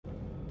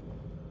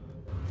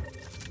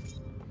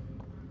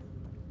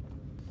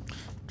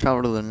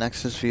Travel to the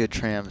Nexus via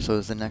tram. So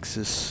is the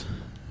Nexus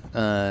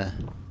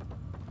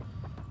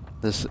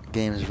this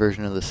game's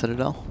version of the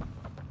Citadel?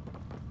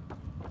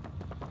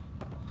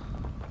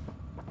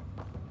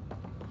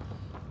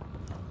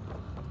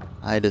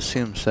 I'd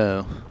assume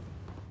so.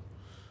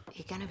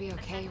 You gonna be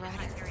okay, right?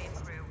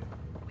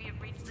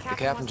 The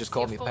captain just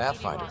called me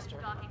Pathfinder.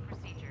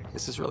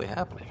 This is really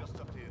happening.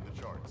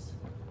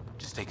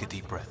 Just take a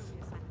deep breath.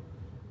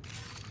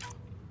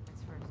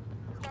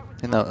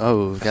 And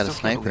oh, we got a I still can't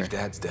sniper. believe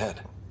Dad's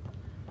dead.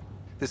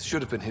 This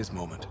should have been his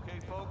moment.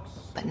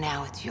 But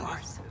now it's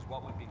yours.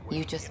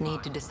 You just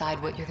need to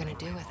decide what you're gonna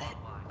do with it.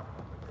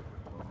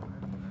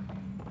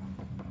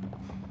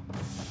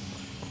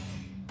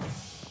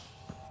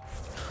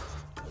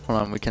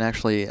 Hold on, we can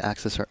actually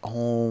access our.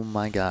 Oh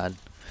my god.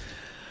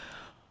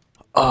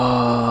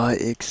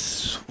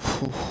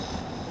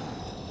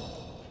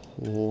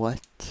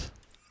 What?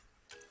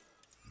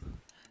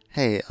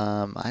 Hey,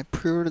 I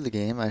pre-ordered the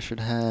game. I should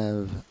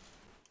have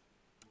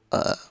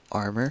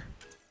armor.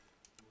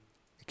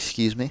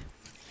 Excuse me.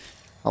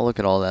 I'll look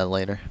at all that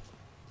later.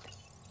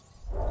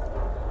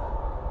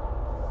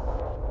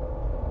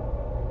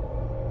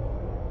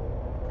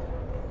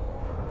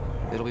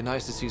 It'll be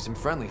nice to see some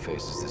friendly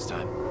faces this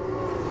time.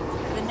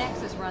 The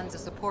Nexus runs a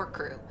support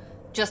crew.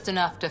 Just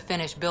enough to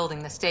finish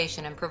building the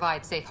station and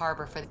provide safe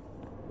harbor for...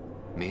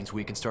 Means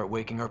we can start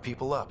waking our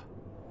people up.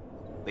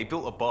 They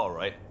built a bar,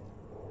 right?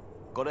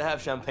 Gotta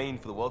have champagne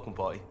for the welcome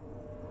party.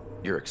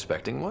 You're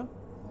expecting one?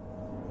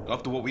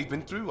 After what we've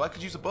been through, I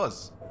could use a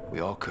buzz. We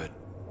all could.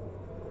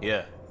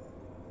 Yeah.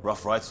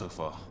 Rough ride so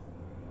far.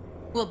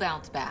 We'll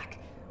bounce back.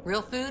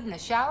 Real food and a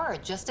shower are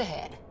just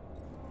ahead.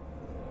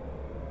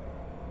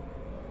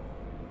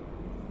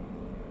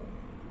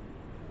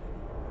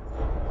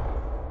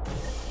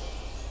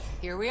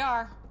 Here we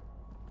are.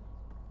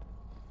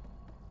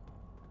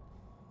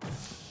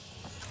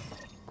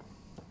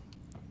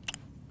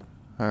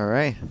 All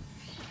right.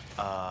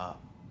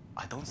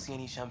 I don't see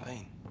any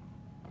champagne.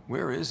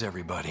 Where is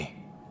everybody?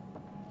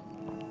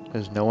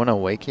 Is no one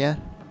awake yet?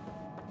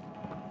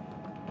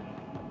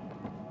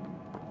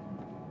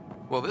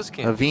 Well, this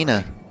can't be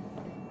Avina.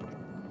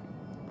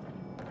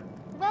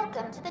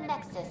 Welcome to the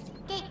Nexus,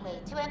 gateway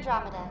to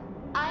Andromeda.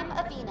 I'm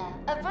Avina,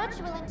 a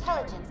virtual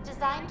intelligence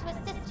designed to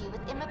assist you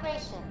with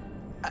immigration.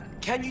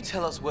 Can you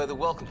tell us where the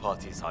welcome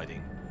party is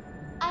hiding?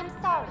 I'm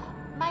sorry,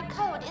 my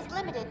code is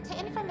limited to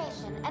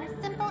information and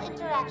simple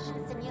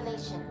interaction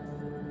simulations.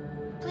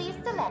 Please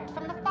select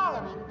from the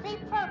following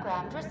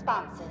pre-programmed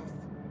responses.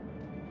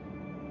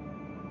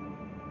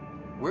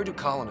 Where do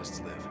colonists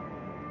live?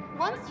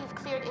 Once you've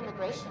cleared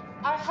immigration,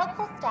 our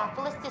helpful staff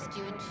will assist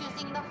you in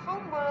choosing the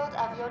home world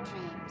of your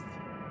dreams.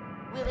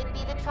 Will it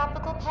be the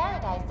tropical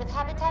paradise of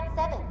Habitat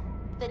 7,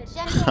 the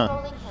gentle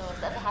rolling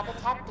hills of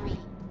Habitat 3,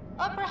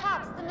 or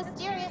perhaps the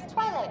mysterious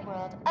twilight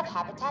world of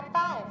Habitat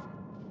 5?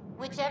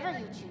 Whichever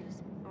you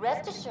choose,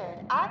 rest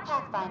assured our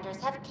Pathfinders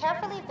have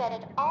carefully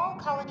vetted all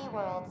colony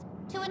worlds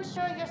to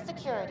ensure your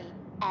security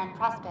and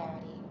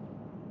prosperity.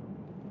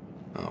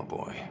 Oh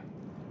boy.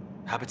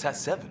 Habitat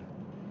 7.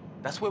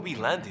 That's where we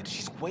landed.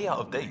 She's way out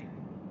of date.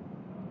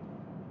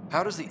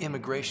 How does the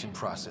immigration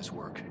process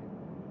work?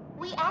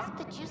 We ask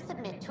that you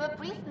submit to a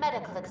brief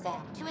medical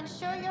exam to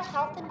ensure your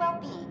health and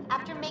well-being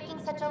after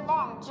making such a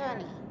long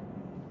journey.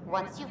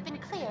 Once you've been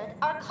cleared,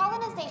 our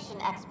colonization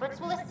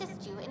experts will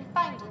assist you in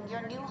finding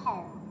your new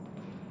home.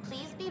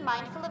 Please be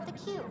mindful of the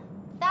queue.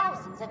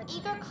 Thousands of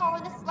eager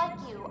colonists like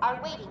you are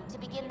waiting to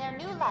begin their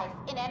new life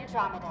in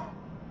Andromeda.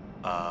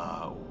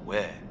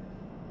 Where?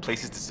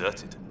 Place is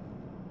deserted.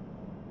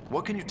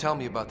 What can you tell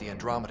me about the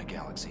Andromeda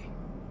galaxy?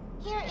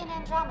 Here in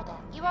Andromeda,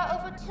 you are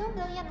over 2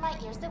 million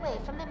light-years away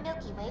from the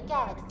Milky Way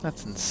galaxy.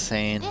 That's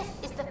insane. This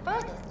is the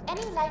furthest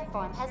any life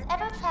form has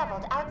ever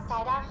traveled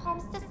outside our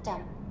home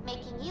system,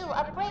 making you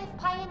a brave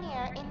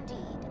pioneer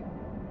indeed.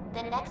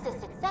 The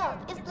Nexus itself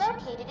is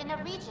located in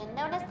a region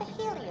known as the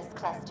Helios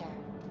Cluster.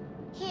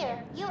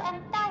 Here, you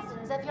and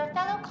thousands of your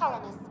fellow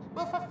colonists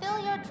will fulfill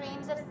your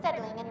dreams of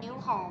settling a new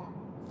home.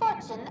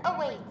 Fortune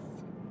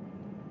awaits.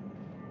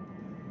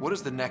 What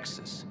is the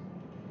Nexus?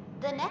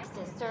 The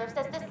Nexus serves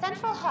as the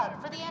central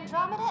hub for the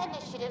Andromeda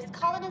Initiative's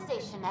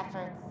colonization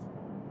efforts.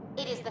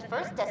 It is the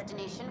first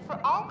destination for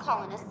all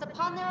colonists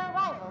upon their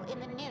arrival in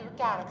the new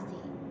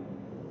galaxy.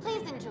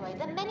 Please enjoy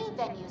the many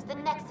venues the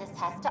Nexus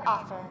has to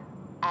offer.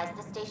 As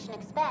the station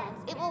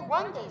expands, it will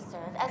one day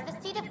serve as the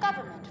seat of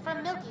government for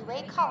Milky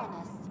Way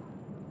colonists.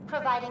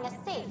 Providing a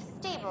safe,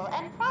 stable,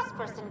 and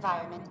prosperous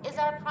environment is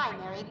our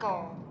primary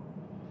goal.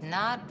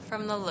 Not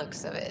from the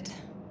looks of it.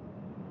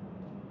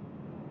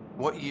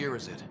 What year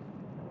is it?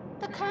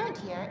 The current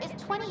year is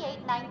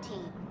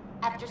 2819.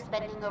 After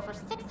spending over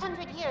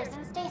 600 years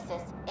in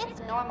stasis,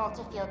 it's normal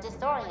to feel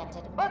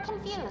disoriented or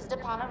confused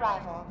upon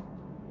arrival.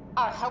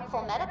 Our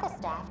helpful medical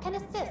staff can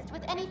assist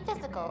with any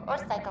physical or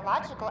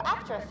psychological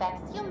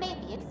aftereffects you may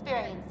be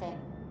experiencing.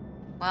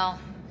 Well,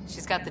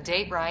 she's got the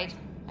date right,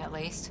 at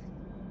least.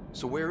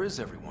 So where is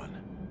everyone?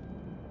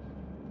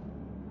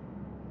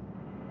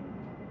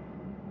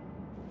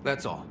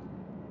 That's all.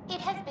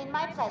 It has been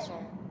my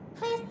pleasure.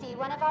 Please see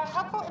one of our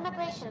helpful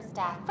immigration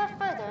staff for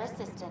further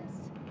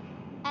assistance.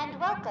 And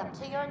welcome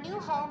to your new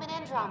home in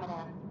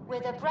Andromeda, where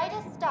the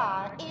brightest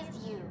star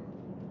is you.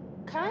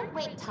 Current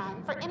wait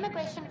time for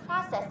immigration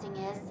processing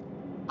is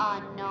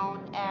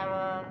unknown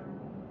error.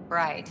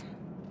 Right.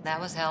 That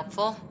was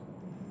helpful.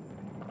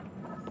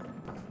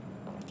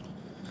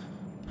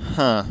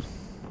 Huh.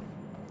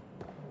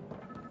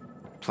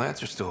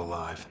 Plants are still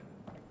alive.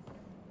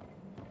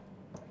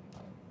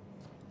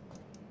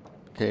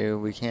 Okay,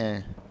 we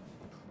can't.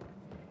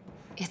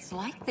 It's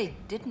like they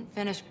didn't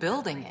finish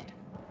building it.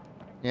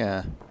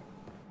 Yeah.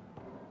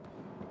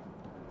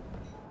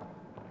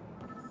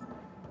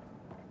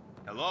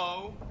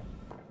 Hello?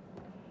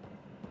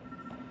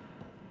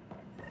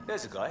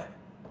 There's a guy.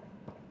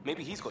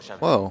 Maybe he's got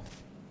champagne. Whoa.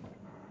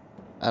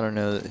 I don't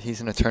know. He's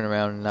gonna turn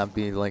around and not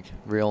be like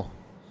real.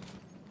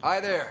 Hi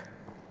there.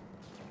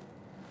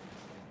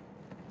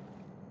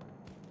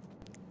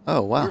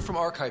 Oh wow. We're from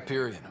Ark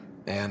Hyperion,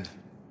 and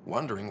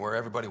wondering where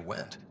everybody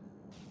went.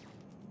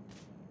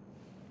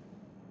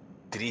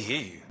 Did he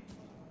hear you?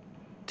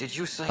 Did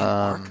you say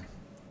Ark?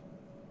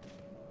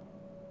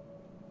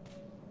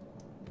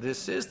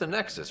 This is the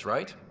Nexus,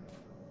 right?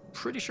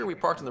 Pretty sure we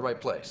parked in the right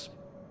place.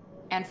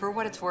 And for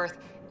what it's worth,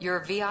 your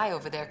VI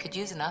over there could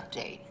use an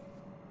update.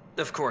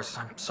 Of course,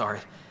 I'm sorry.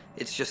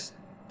 It's just,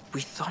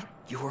 we thought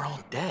you were all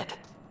dead.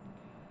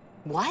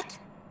 What?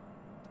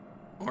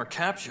 Or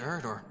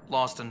captured, or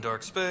lost in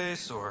dark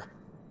space, or...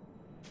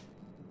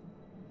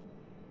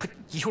 But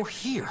you're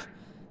here.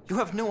 You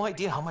have no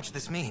idea how much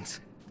this means.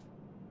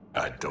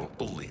 I don't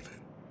believe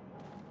it.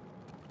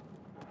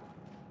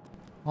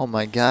 Oh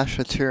my gosh,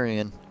 a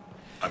Turian.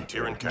 I'm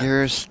Tyrion Campbell.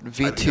 There's I lead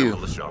V2. the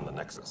militia on the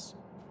Nexus.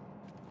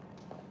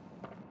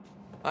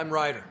 I'm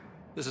Ryder.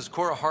 This is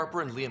Cora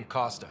Harper and Liam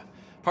Costa,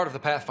 part of the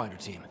Pathfinder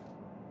team.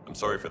 I'm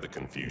sorry for the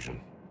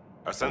confusion.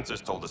 Our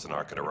sensors told us an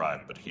Ark had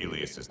arrived, but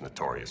Helios is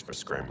notorious for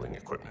scrambling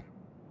equipment.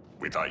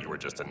 We thought you were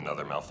just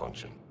another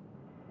malfunction.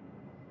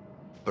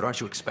 But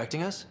aren't you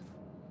expecting us?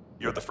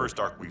 You're the first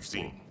Ark we've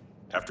seen.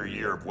 After a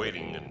year of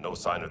waiting and no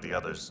sign of the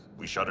others,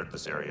 we shuttered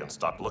this area and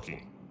stopped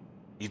looking.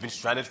 You've been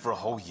stranded for a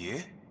whole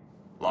year?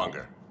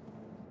 Longer.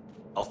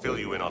 I'll fill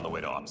you in on the way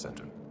to Op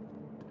Center.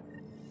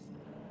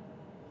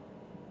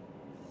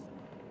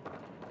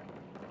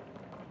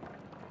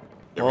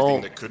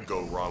 Everything that could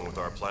go wrong with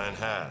our plan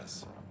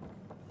has.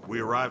 We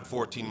arrived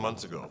 14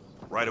 months ago.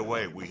 Right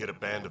away, we hit a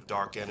band of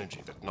dark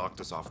energy that knocked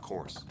us off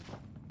course.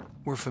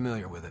 We're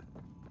familiar with it.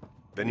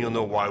 Then you'll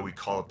know why we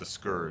call it the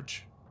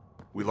Scourge.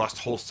 We lost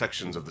whole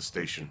sections of the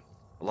station.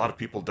 A lot of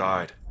people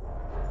died.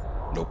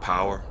 No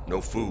power,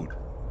 no food.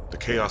 The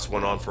chaos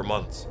went on for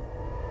months.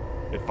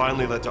 It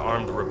finally led to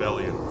armed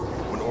rebellion.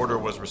 When order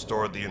was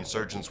restored, the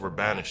insurgents were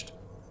banished.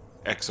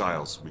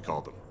 Exiles, we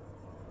called them.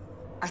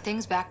 Are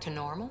things back to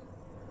normal?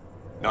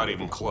 Not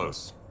even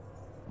close.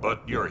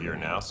 But you're here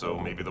now, so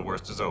maybe the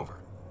worst is over.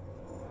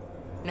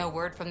 No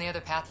word from the other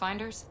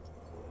Pathfinders?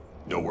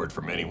 No word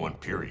from anyone,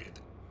 period.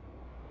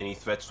 Any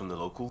threats from the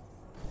local?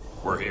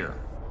 We're here.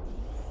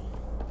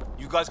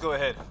 You guys go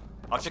ahead.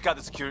 I'll check out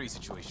the security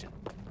situation.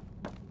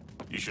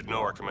 You should know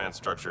our command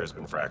structure has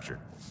been fractured.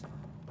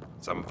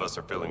 Some of us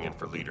are filling in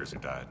for leaders who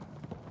died.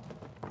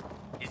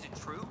 Is it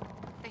true?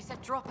 They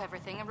said drop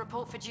everything and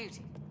report for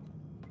duty.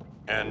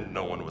 And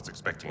no one was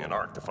expecting an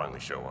Ark to finally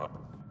show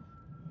up.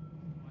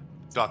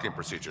 Docking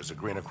procedures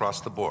agreeing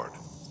across the board.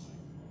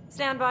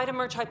 Stand by to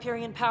merge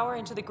Hyperion power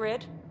into the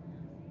grid.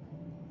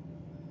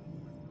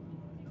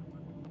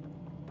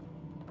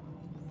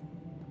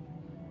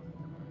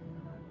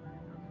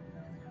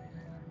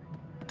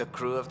 The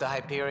crew of the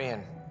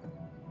Hyperion.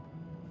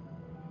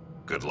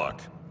 Good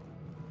luck.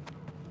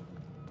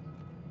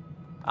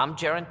 I'm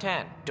Jaren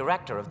Tan,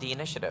 director of the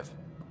initiative.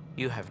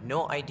 You have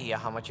no idea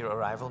how much your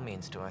arrival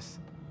means to us.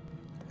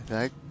 Is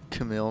that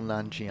Camille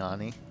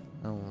Nanjiani?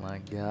 Oh my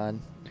god.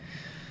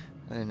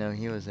 I didn't know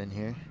he was in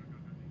here.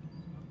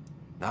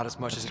 Not as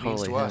much That's as it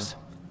means to totally us.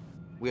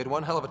 We had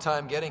one hell of a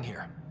time getting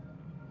here.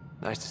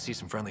 Nice to see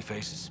some friendly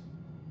faces.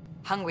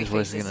 Hungry His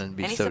voice is faces. gonna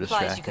be Any so supplies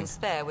you distracting. can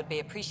spare would be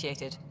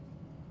appreciated.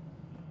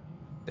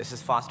 This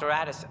is Foster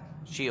Addison.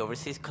 She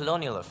oversees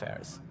colonial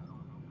affairs.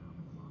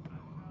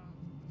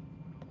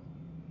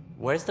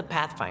 Where's the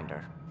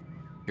Pathfinder?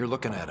 You're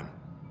looking at him.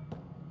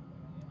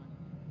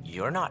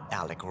 You're not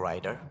Alec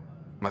Ryder.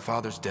 My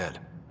father's dead.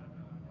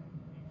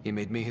 He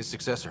made me his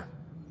successor.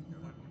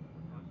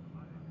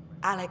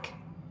 Alec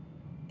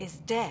is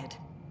dead.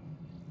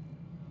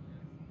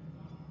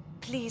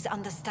 Please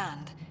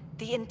understand,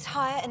 the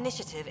entire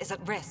initiative is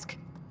at risk.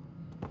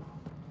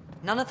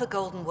 None of the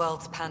Golden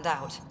Worlds panned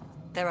out.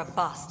 They're a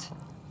bust,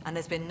 and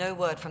there's been no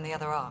word from the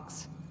other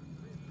arcs.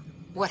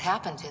 What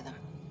happened to them?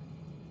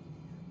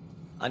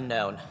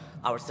 Unknown.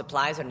 Our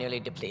supplies are nearly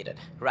depleted.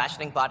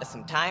 Rationing bought us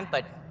some time,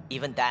 but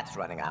even that's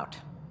running out.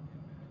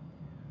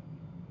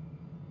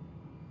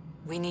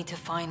 We need to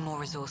find more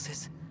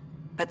resources,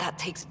 but that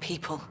takes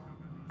people,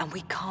 and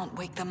we can't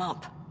wake them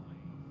up.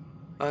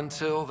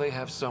 Until they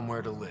have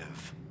somewhere to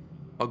live.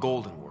 A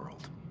golden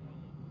world.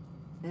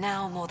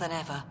 Now more than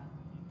ever,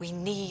 we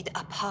need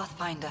a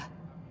Pathfinder.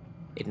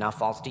 It now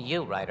falls to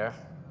you, Ryder.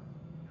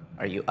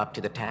 Are you up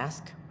to the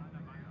task?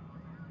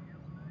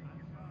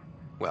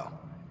 Well,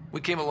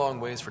 we came a long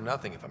ways for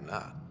nothing if I'm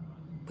not.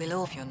 We'll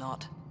all if you're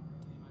not.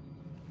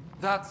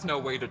 That's no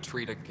way to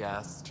treat a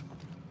guest.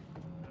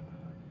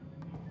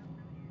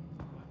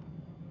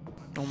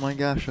 Oh my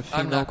gosh, a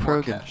I'm female Nat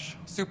Krogan. Markesh,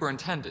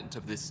 superintendent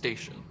of this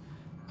station.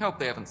 Hope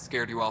they haven't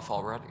scared you off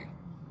already.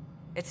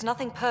 It's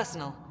nothing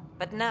personal,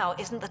 but now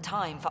isn't the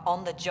time for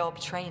on-the-job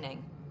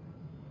training.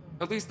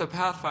 At least the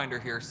Pathfinder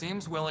here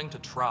seems willing to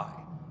try.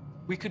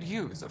 We could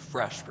use a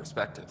fresh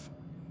perspective.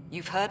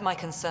 You've heard my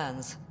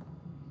concerns.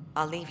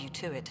 I'll leave you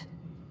to it.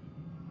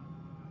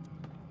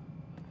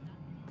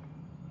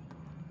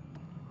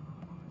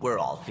 We're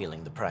all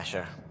feeling the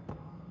pressure.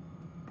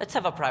 Let's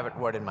have a private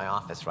word in my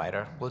office,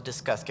 Ryder. We'll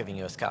discuss giving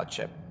you a scout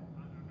ship.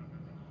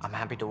 I'm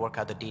happy to work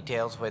out the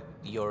details with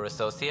your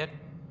associate.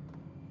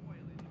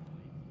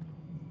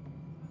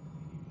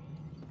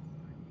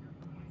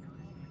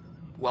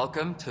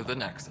 Welcome to the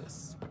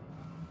Nexus.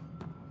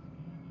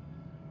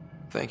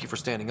 Thank you for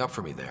standing up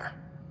for me there.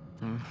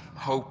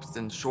 Hope's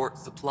in short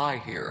supply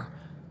here.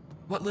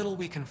 What little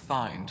we can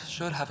find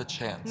should have a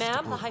chance to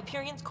Ma'am, the bloom.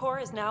 Hyperion's core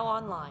is now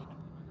online.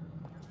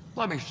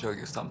 Let me show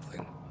you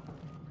something.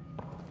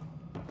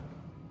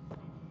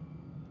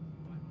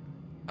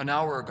 An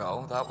hour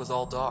ago, that was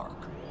all dark.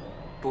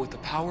 But with the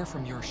power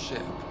from your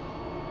ship,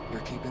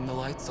 you're keeping the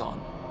lights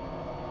on.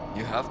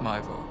 You have my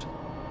vote.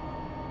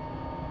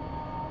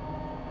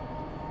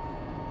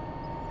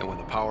 And when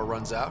the power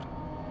runs out?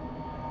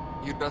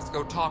 You'd best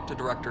go talk to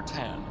Director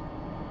Tan.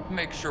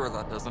 Make sure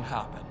that doesn't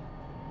happen.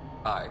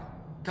 Aye.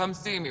 Come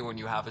see me when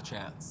you have a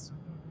chance.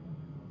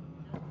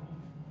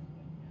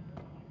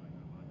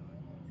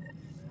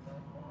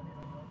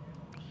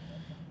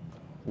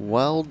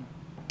 Well,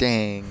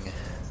 dang.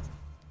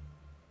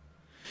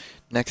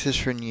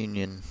 Nexus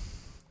reunion.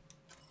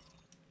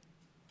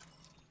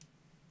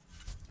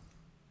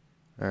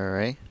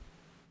 Alright.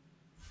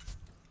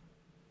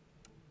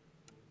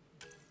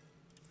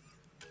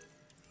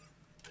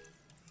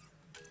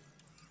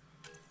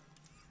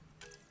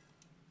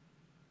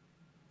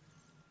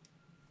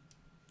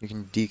 You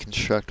can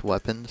deconstruct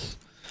weapons.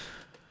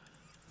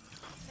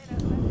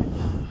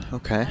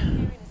 Okay.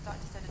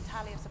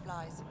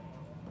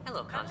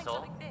 Hello,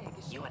 Console.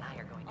 You and I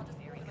are going to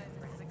be very good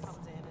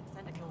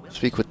friends.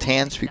 Speak with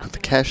Tan, speak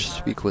with Kesh,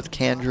 speak with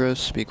Kandros,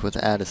 speak with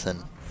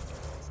Addison.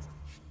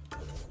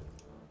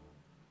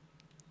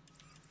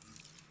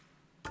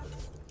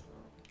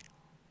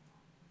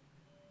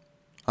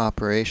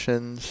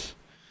 Operations.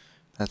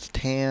 That's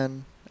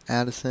Tan,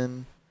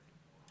 Addison.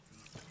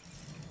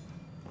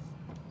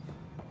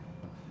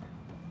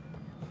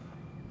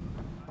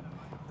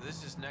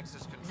 This is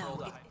Nexus Control.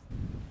 No,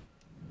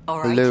 all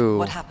right, Hello.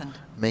 what happened?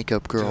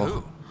 Makeup girl. To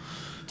who?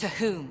 To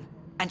whom?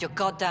 And your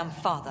goddamn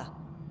father.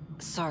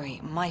 Sorry,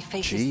 my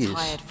face Jeez. is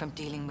tired from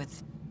dealing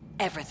with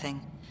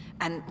everything.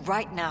 And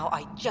right now,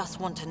 I just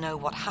want to know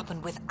what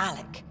happened with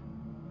Alec.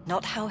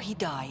 Not how he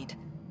died.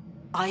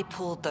 I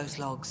pulled those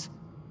logs.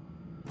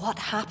 What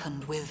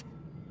happened with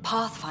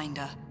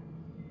Pathfinder?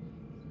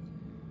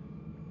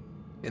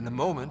 In the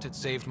moment, it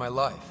saved my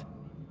life.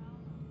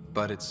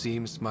 But it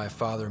seems my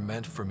father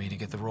meant for me to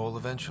get the role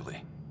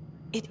eventually.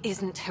 It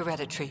isn't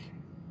hereditary.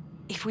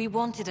 If we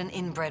wanted an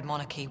inbred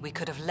monarchy, we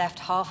could have left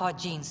half our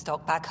gene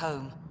stock back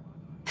home.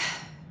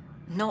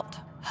 Not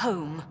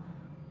home.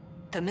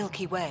 The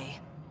Milky Way.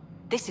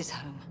 This is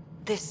home.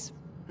 This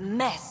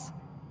mess.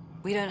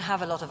 We don't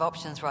have a lot of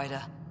options,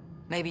 Ryder.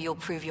 Maybe you'll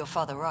prove your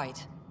father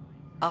right.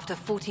 After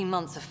 14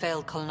 months of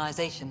failed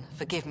colonization,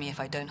 forgive me if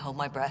I don't hold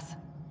my breath.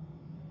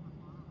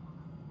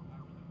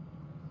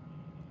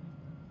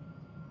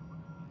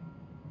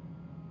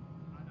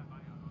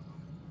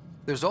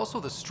 There's also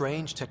the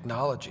strange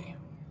technology.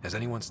 Has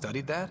anyone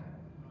studied that?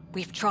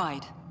 We've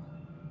tried.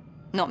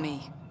 Not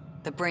me.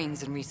 The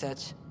brains in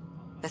research.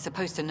 They're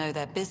supposed to know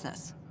their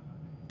business.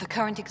 The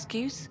current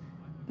excuse?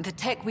 The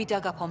tech we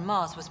dug up on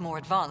Mars was more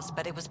advanced,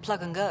 but it was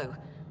plug and go.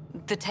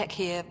 The tech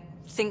here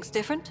thinks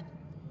different?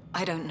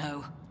 I don't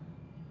know.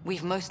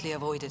 We've mostly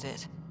avoided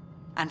it.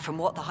 And from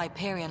what the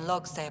Hyperion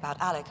logs say about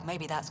Alec,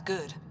 maybe that's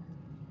good.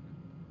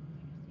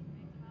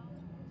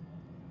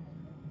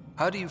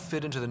 How do you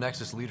fit into the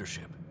Nexus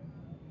leadership?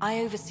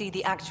 I oversee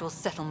the actual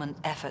settlement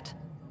effort.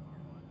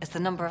 As the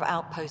number of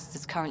outposts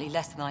is currently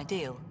less than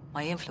ideal,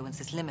 my influence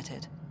is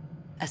limited.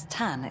 As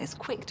Tan is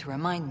quick to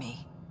remind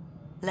me.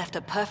 Left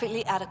a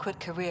perfectly adequate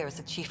career as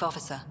a chief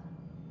officer.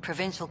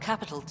 Provincial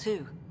capital,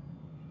 too.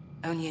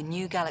 Only a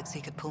new galaxy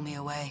could pull me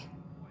away.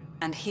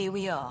 And here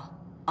we are,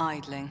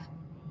 idling.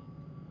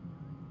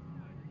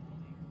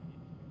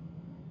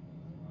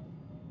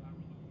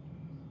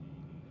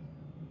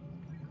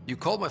 You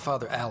called my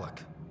father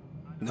Alec.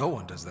 No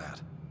one does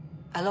that.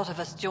 A lot of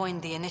us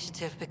joined the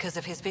initiative because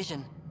of his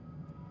vision.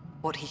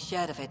 What he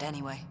shared of it,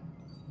 anyway.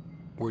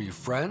 Were you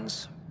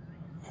friends?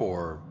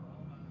 Or...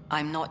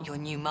 I'm not your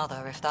new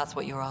mother, if that's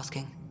what you're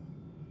asking.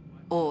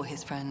 Or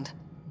his friend.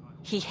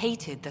 He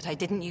hated that I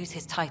didn't use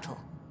his title.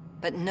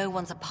 But no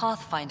one's a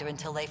Pathfinder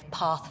until they've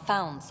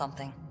path-found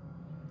something.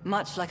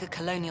 Much like a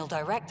colonial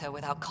director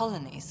without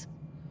colonies.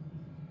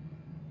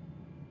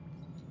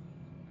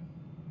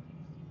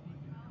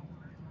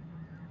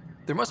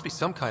 There must be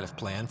some kind of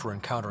plan for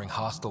encountering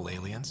hostile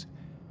aliens.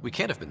 We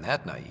can't have been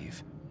that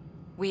naive.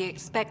 We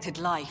expected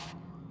life,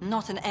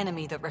 not an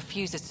enemy that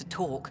refuses to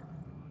talk.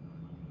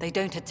 They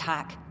don't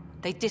attack,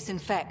 they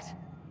disinfect.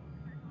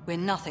 We're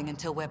nothing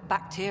until we're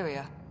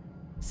bacteria.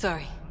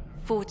 Sorry,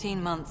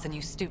 14 months and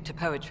you stoop to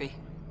poetry.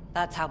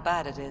 That's how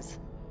bad it is.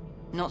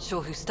 Not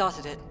sure who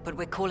started it, but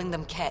we're calling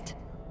them Ket.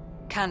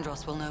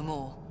 Kandros will know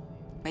more.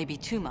 Maybe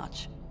too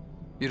much.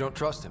 You don't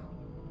trust him?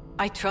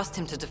 I trust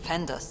him to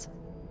defend us.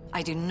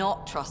 I do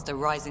not trust a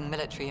rising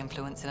military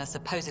influence in a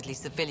supposedly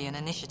civilian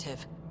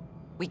initiative.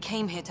 We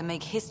came here to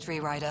make history,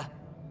 Ryder,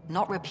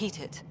 not repeat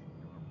it.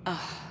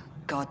 Ugh,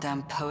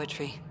 goddamn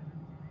poetry.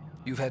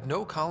 You've had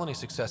no colony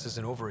successes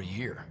in over a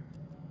year.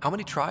 How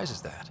many tries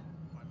is that?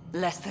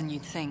 Less than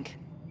you'd think.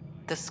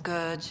 The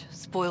Scourge,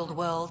 spoiled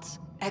worlds,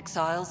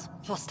 exiles,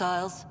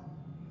 hostiles.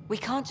 We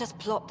can't just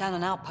plop down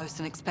an outpost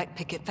and expect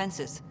picket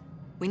fences.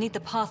 We need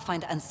the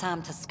Pathfinder and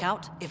Sam to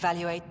scout,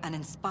 evaluate, and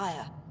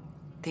inspire.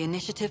 The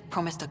initiative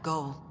promised a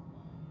goal.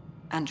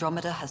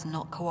 Andromeda has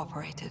not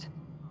cooperated.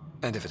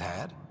 And if it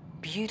had?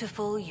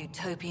 Beautiful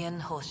utopian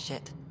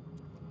horseshit.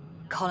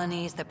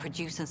 Colonies that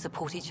produce and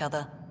support each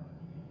other.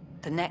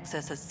 The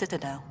Nexus a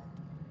citadel,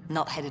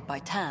 not headed by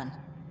Tan,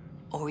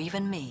 or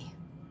even me.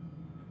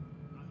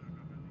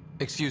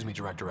 Excuse me,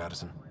 Director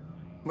Addison.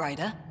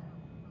 Ryder?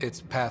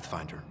 It's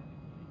Pathfinder.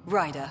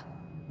 Ryder,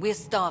 we're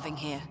starving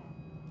here.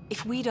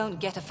 If we don't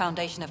get a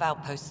foundation of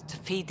outposts to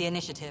feed the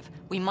initiative,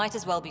 we might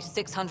as well be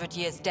 600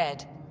 years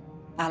dead.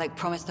 Alec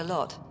promised a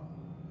lot.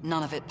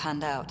 None of it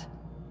panned out.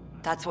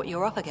 That's what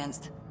you're up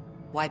against.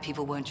 Why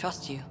people won't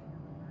trust you.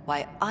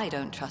 Why I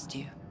don't trust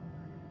you.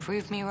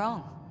 Prove me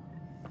wrong.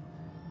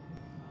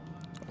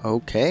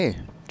 Okay,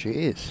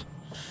 jeez.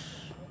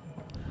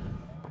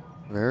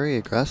 Very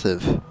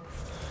aggressive.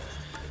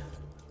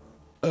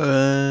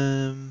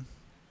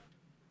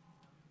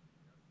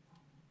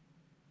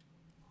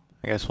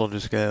 I guess we'll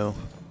just go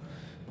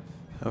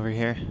over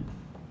here.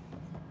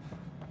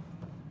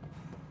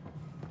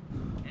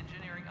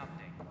 Engineering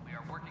update. We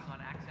are working on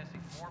accessing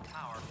more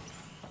power.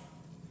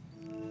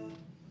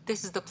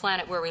 This is the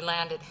planet where we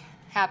landed.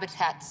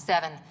 Habitat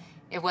 7.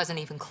 It wasn't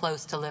even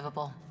close to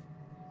livable.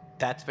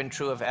 That's been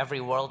true of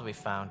every world we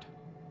found.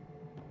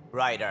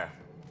 Ryder,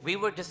 we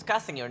were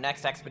discussing your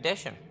next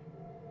expedition.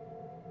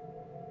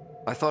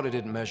 I thought it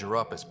didn't measure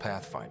up as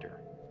Pathfinder.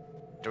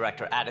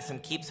 Director Addison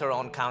keeps her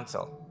own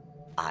counsel.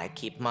 I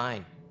keep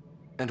mine.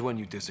 And when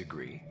you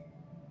disagree?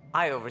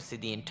 I oversee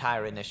the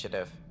entire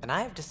initiative, and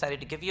I have decided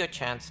to give you a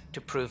chance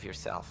to prove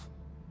yourself.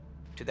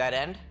 To that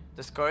end,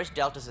 the Scourge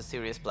dealt us a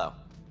serious blow.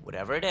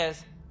 Whatever it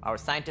is, our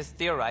scientists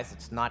theorize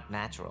it's not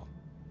natural.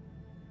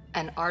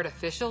 An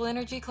artificial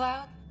energy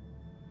cloud?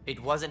 It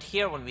wasn't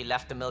here when we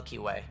left the Milky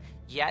Way,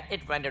 yet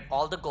it rendered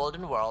all the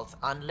golden worlds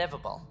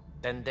unlivable.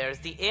 Then there's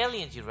the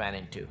aliens you ran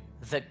into,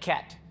 the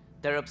Ket.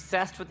 They're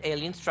obsessed with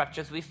alien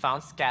structures we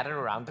found scattered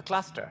around the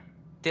cluster.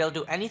 They'll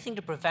do anything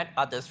to prevent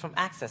others from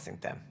accessing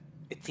them.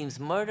 It seems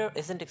murder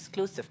isn't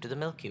exclusive to the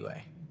Milky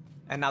Way.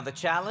 And now the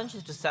challenge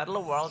is to settle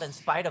a world in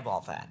spite of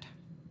all that.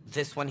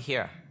 This one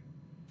here.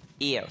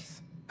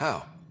 Eos.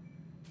 How?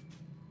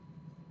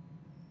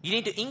 You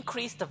need to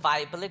increase the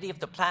viability of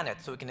the planet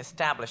so we can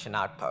establish an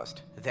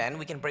outpost. Then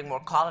we can bring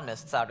more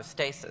colonists out of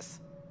stasis.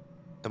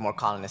 The more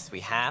colonists we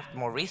have, the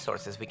more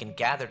resources we can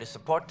gather to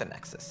support the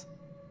Nexus.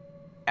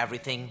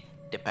 Everything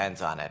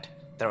depends on it.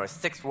 There are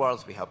 6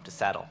 worlds we hope to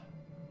settle.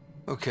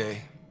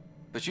 Okay,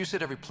 but you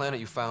said every planet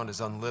you found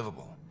is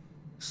unlivable.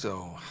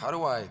 So, how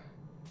do I...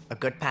 A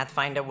good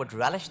Pathfinder would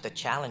relish the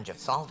challenge of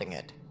solving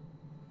it.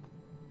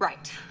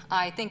 Right.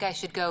 I think I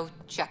should go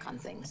check on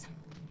things.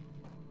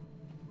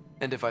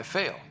 And if I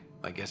fail,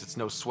 I guess it's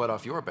no sweat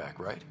off your back,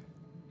 right?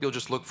 You'll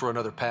just look for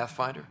another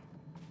Pathfinder?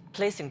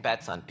 Placing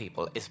bets on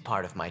people is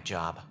part of my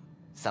job.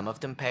 Some of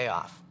them pay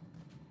off.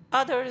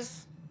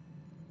 Others...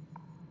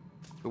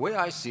 The way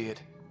I see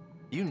it,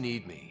 you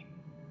need me.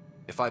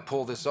 If I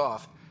pull this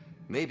off,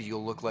 maybe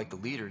you'll look like the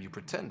leader you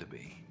pretend to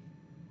be.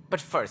 But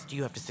first,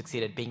 you have to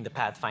succeed at being the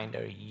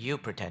Pathfinder you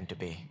pretend to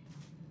be.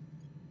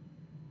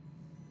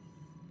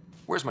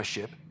 Where's my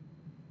ship?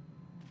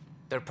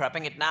 They're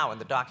prepping it now in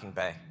the docking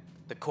bay.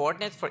 The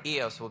coordinates for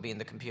Eos will be in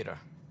the computer.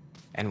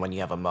 And when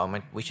you have a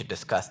moment, we should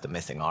discuss the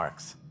missing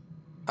arcs.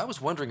 I was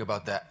wondering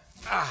about that.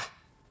 Ah!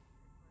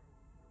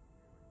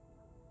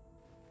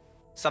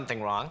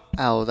 Something wrong?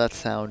 Ow, that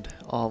sound.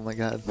 Oh my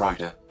god.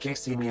 Ryder, please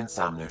see me and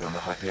Sam Node on the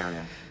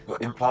Hyperion. Your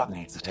implant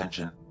needs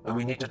attention, and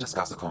we need to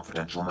discuss a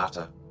confidential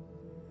matter.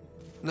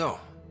 No,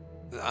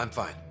 I'm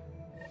fine.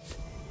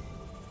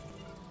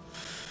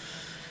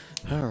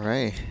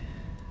 Alright.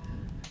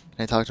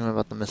 Can I talk to him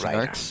about the missing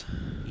Ryder, arcs?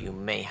 you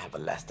may have a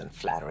less than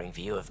flattering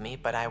view of me,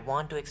 but I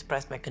want to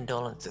express my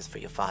condolences for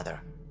your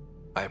father.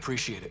 I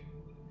appreciate it.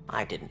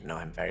 I didn't know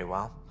him very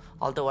well,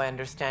 although I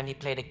understand he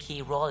played a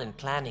key role in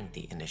planning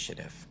the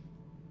initiative.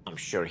 I'm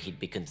sure he'd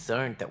be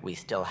concerned that we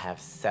still have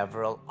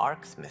several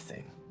arcs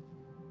missing.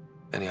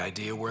 Any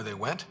idea where they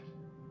went?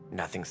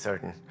 Nothing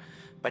certain,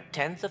 but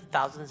tens of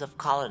thousands of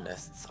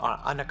colonists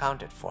are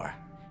unaccounted for.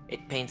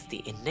 It paints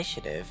the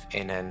initiative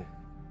in an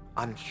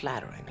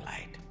unflattering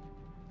light.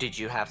 Did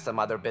you have some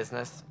other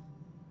business?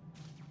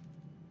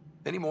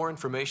 Any more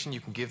information you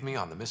can give me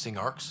on the missing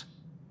arcs?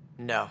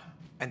 No,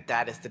 and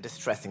that is the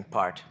distressing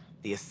part.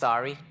 The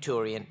Asari,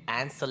 Turian,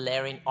 and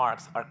Solarian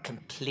arcs are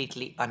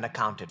completely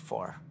unaccounted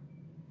for.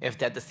 If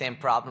they had the same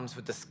problems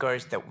with the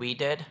Scourge that we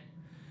did,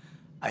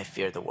 I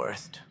fear the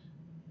worst.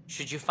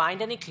 Should you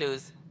find any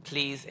clues,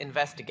 please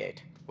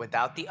investigate.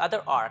 Without the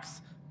other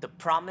arcs, the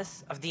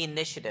promise of the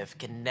initiative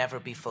can never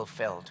be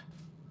fulfilled.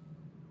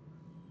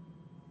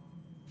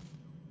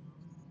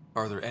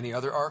 Are there any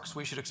other arcs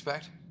we should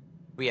expect?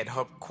 We had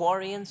hoped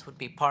Quarians would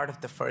be part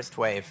of the first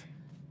wave,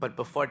 but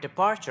before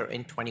departure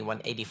in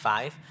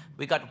 2185,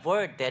 we got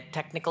word they had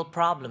technical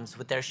problems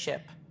with their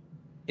ship.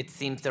 It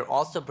seems they're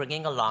also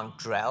bringing along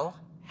Drell,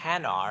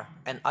 Hanar,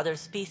 and other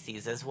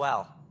species as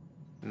well.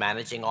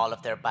 Managing all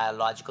of their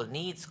biological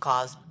needs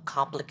caused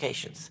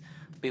complications.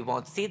 We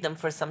won't see them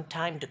for some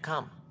time to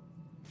come.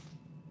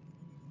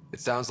 It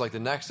sounds like the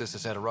Nexus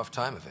has had a rough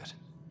time of it.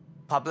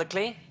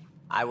 Publicly,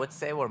 I would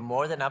say we're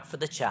more than up for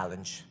the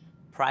challenge.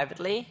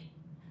 Privately,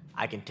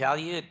 I can tell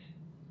you,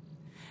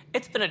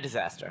 it's been a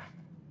disaster.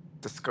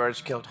 The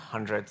Scourge killed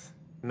hundreds,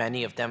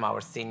 many of them our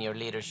senior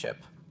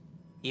leadership.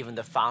 Even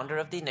the founder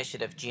of the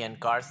initiative, Jean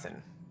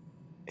Garson,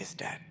 is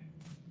dead.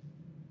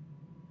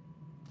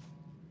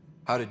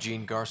 How did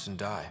Jean Garson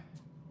die?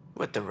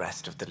 With the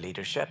rest of the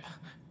leadership.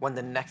 When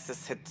the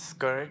Nexus hit the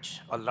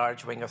Scourge, a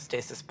large wing of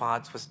stasis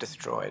pods was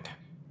destroyed.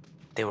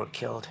 They were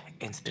killed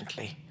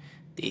instantly.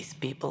 These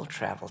people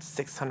traveled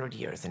 600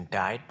 years and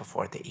died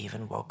before they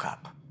even woke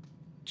up.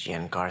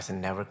 Jean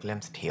Garson never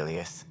glimpsed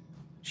Helios.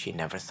 She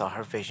never saw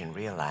her vision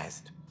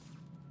realized.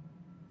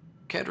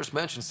 Cantor's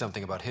mentioned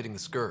something about hitting the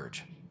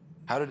Scourge.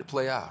 How did it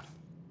play out?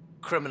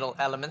 Criminal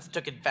elements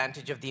took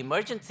advantage of the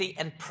emergency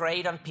and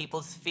preyed on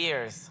people's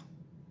fears.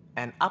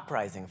 An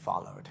uprising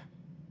followed.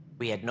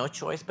 We had no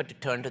choice but to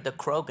turn to the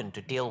Krogan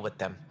to deal with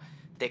them.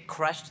 They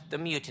crushed the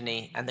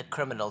mutiny and the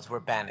criminals were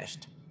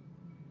banished.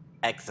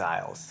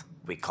 Exiles,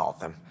 we call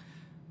them.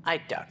 I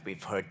doubt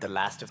we've heard the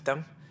last of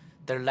them.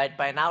 They're led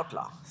by an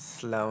outlaw,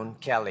 Sloane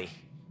Kelly.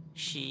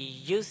 She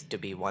used to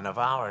be one of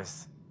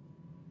ours.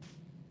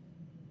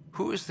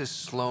 Who is this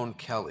Sloane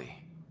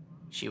Kelly?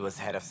 She was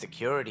head of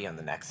security on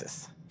the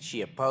Nexus.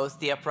 She opposed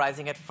the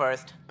uprising at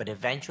first, but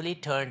eventually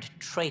turned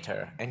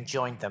traitor and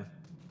joined them.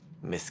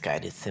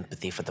 Misguided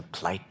sympathy for the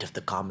plight of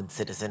the common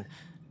citizen?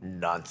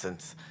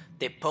 Nonsense.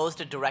 They posed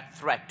a direct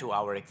threat to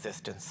our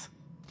existence.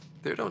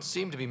 There don't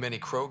seem to be many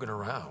Krogan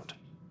around.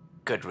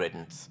 Good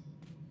riddance.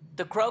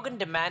 The Krogan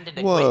demanded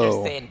a greater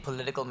say in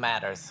political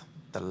matters.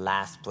 The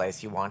last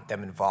place you want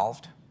them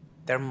involved.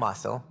 Their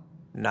muscle,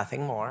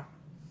 nothing more.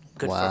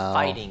 Good for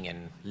fighting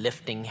and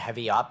lifting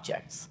heavy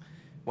objects.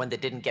 When they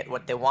didn't get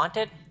what they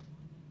wanted,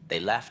 they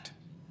left.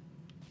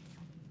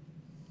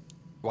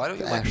 Why don't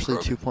you like Ashley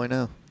Krogan?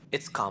 2.0.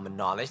 It's common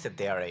knowledge that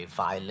they are a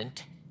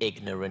violent,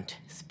 ignorant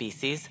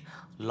species.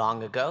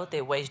 Long ago,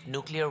 they waged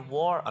nuclear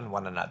war on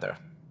one another.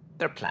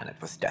 Their planet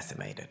was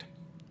decimated.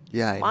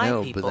 Yeah, I My know,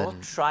 but people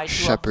then tried to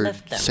Shepard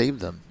uplift them, saved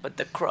them. But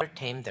the Crow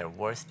tamed their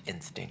worst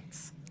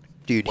instincts.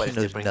 Dude, What he if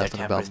they knows bring their nothing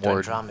tempers about to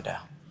Mord.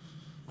 Andromeda?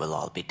 We'll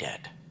all be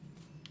dead.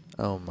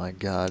 Oh my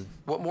god.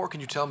 What more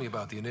can you tell me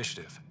about the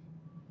initiative?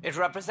 It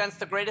represents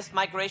the greatest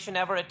migration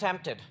ever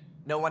attempted.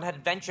 No one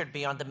had ventured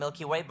beyond the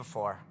Milky Way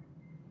before.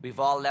 We've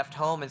all left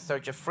home in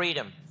search of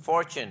freedom,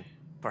 fortune,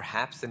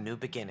 perhaps a new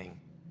beginning.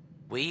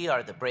 We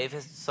are the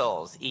bravest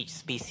souls each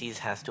species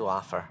has to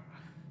offer.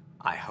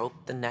 I hope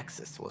the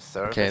Nexus will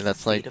serve as the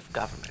seat of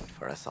government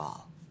for us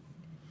all.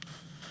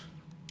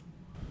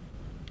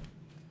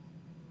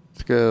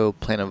 Let's go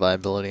planet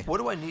viability. What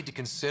do I need to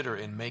consider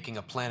in making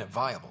a planet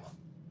viable?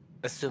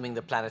 Assuming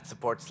the planet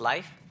supports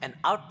life, an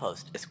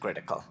outpost is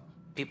critical.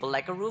 People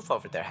like a roof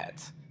over their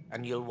heads,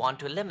 and you'll want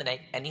to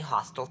eliminate any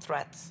hostile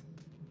threats.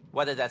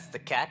 Whether that's the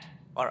Cat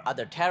or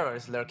other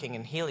terrors lurking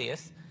in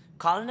Helios,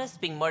 colonists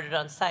being murdered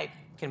on sight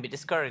can be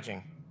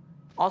discouraging.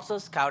 Also,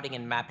 scouting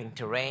and mapping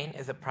terrain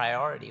is a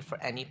priority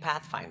for any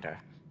Pathfinder.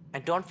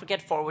 And don't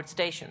forget forward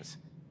stations.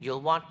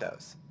 You'll want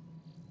those.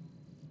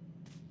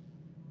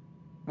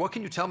 What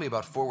can you tell me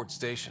about forward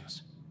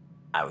stations?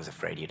 I was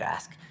afraid you'd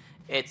ask.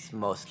 It's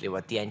mostly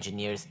what the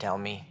engineers tell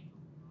me.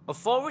 A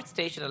forward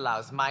station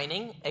allows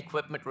mining,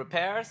 equipment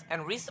repairs,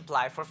 and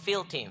resupply for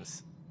field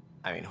teams.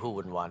 I mean, who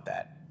wouldn't want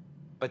that?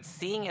 But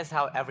seeing as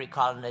how every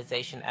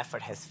colonization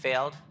effort has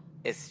failed,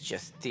 it's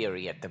just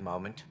theory at the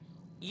moment.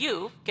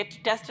 You get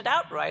to test it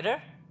out,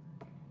 Ryder.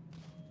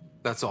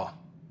 That's all.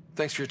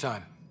 Thanks for your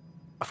time.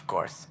 Of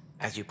course,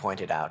 as you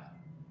pointed out,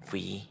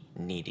 we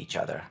need each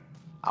other.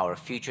 Our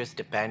futures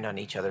depend on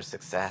each other's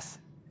success.